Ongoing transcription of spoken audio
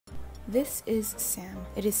This is Sam.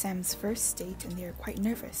 It is Sam's first state and they are quite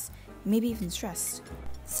nervous, maybe even stressed.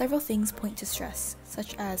 Several things point to stress,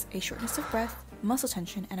 such as a shortness of breath, muscle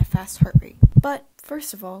tension, and a fast heart rate. But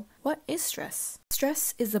first of all, what is stress?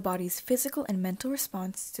 Stress is the body's physical and mental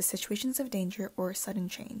response to situations of danger or sudden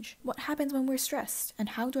change. What happens when we're stressed, and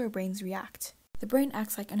how do our brains react? The brain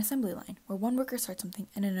acts like an assembly line, where one worker starts something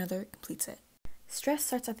and another completes it. Stress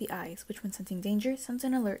starts at the eyes, which when sensing danger sends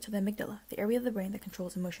an alert to the amygdala, the area of the brain that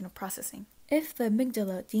controls emotional processing. If the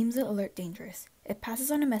amygdala deems the alert dangerous, it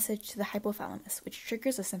passes on a message to the hypothalamus, which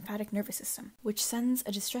triggers the sympathetic nervous system, which sends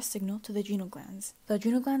a distress signal to the adrenal glands. The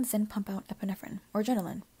adrenal glands then pump out epinephrine, or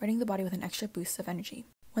adrenaline, providing the body with an extra boost of energy.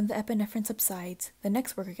 When the epinephrine subsides, the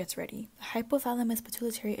next worker gets ready, the hypothalamus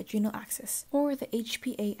pituitary adrenal axis, or the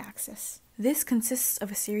HPA axis. This consists of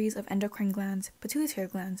a series of endocrine glands, pituitary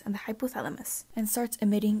glands, and the hypothalamus, and starts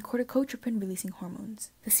emitting corticotropin-releasing hormones.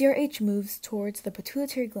 The CRH moves towards the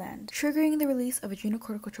pituitary gland, triggering the release of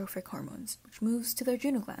adrenocorticotropic hormones, which moves to the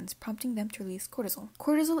adrenal glands, prompting them to release cortisol.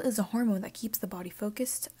 Cortisol is a hormone that keeps the body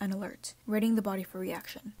focused and alert, readying the body for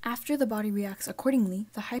reaction. After the body reacts accordingly,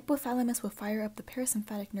 the hypothalamus will fire up the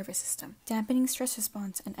parasympathetic nervous system, dampening stress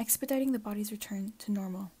response and expediting the body's return to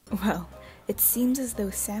normal. Well, it seems as though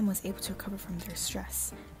Sam was able to recover from their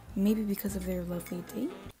stress. Maybe because of their lovely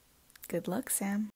date? Good luck, Sam.